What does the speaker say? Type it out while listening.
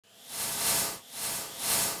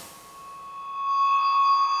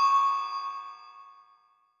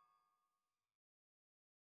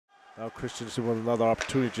Now Christensen with another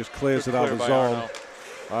opportunity, just clears it out of the zone.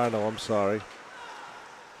 Arnao, I'm sorry.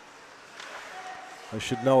 I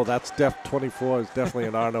should know that's 24 is definitely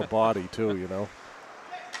an Arnao body too, you know.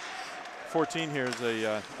 14 here is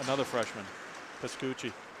another freshman,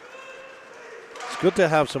 Pascucci. It's good to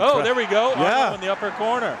have some. Oh, there we go. Yeah, Arnao in the upper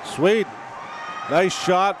corner. Sweet, nice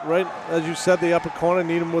shot, right as you said, the upper corner.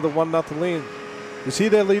 Needham with a 1-0 lead. Is he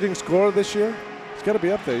their leading scorer this year? He's got to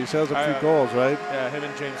be up there. He has a few goals, right? Yeah, him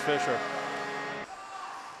and James Fisher.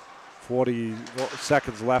 40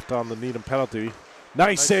 seconds left on the Needham penalty.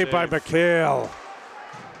 Nice save by McHale.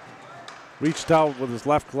 Reached out with his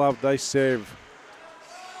left glove. Nice save.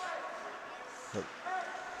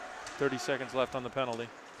 30 seconds left on the penalty.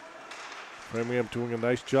 Framingham doing a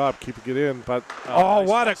nice job keeping it in, but nice,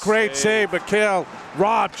 what a great save. McHale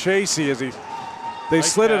robbed Chasey as they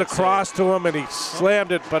slid it across to him and he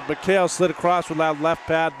slammed it, but McHale slid across with that left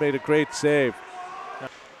pad, made a great save.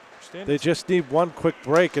 They just need one quick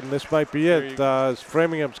break, and this might be it. As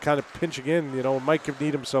Framingham's kind of pinching in, you know, might give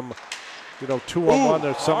Needham some, you know, 2-on-1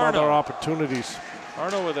 or some other opportunities.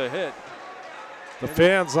 Arnao with a hit. The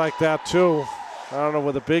fans like that too. Arnao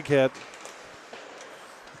with a big hit.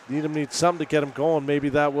 Needham needs something to get him going. Maybe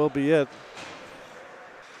that will be it.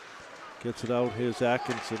 Gets it out. Here's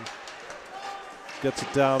Atkinson. Gets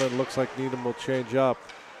it down, and looks like Needham will change up.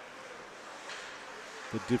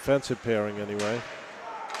 The defensive pairing, anyway.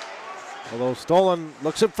 Although Stolen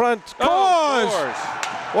looks in front. Scores!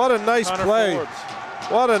 What a nice play. Forbes.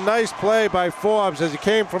 What a nice play by Forbes as he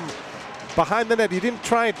came from behind the net. He didn't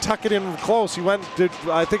try and tuck it in close. He went to,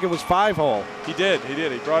 I think it was 5-hole. He did.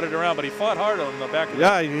 He brought it around, but he fought hard on the back of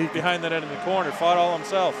the behind the net in the corner. Fought all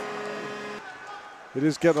himself. It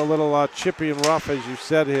is getting a little chippy and rough, as you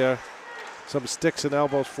said here. Some sticks and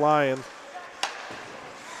elbows flying.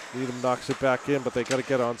 Needham knocks it back in, but they got to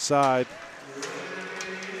get on side.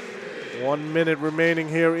 1 minute remaining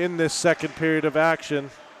here in this second period of action.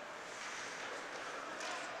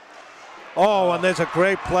 Oh, and there's a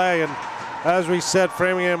great play, and as we said,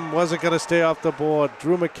 Framingham wasn't going to stay off the board.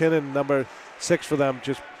 Drew McKinnon, number 6 for them,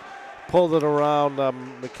 just pulled it around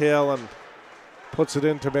McHale and puts it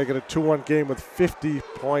in to make it a 2-1 game with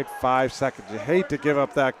 50.5 seconds. You hate to give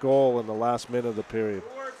up that goal in the last minute of the period.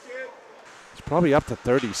 It's probably up to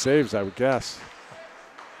 30 saves, I would guess.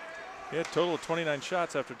 He had a total of 29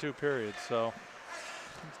 shots after 2 periods, so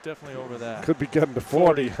it's definitely over that. Could be getting to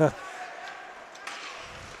 40.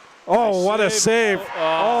 Oh, nice, what a save.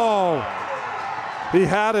 He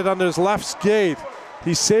had it under his left skate.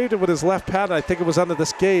 He saved it with his left pad, and I think it was under the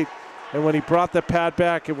skate. And when he brought the pad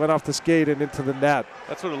back, it went off the skate and into the net.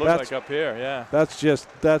 That's what it looked like up here, yeah. That's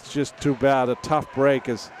just too bad. A tough break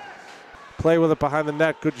is play with it behind the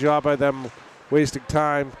net. Good job by them wasting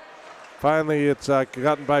time. Finally, it's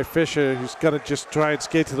gotten by Fisher. He's going to just try and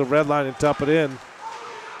skate to the red line and dump it in.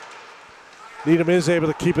 Needham is able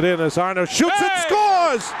to keep it in as Arnao shoots and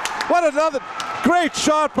scores! What another great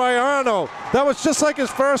shot by Arnao. That was just like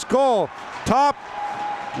his first goal. Top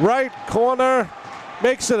right corner.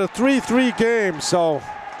 Makes it a 3-3 game, so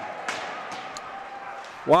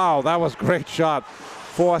wow, that was a great shot.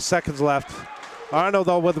 4 seconds left. Arnao,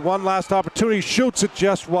 though, with one last opportunity, shoots it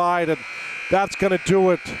just wide, and that's going to do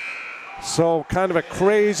it. So kind of a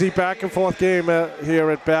crazy back-and-forth game here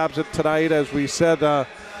at Babson tonight. As we said,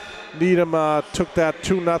 Needham took that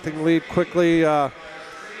 2-0 lead quickly.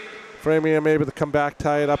 Framingham able to come back,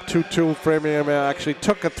 tie it up 2-2. Framingham actually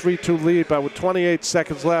took a 3-2 lead, but with 28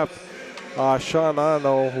 seconds left, Sean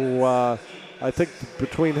Arnao, who I think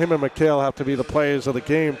between him and McHale have to be the players of the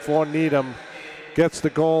game for Needham, gets the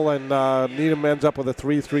goal, and Needham ends up with a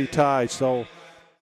 3-3 tie. So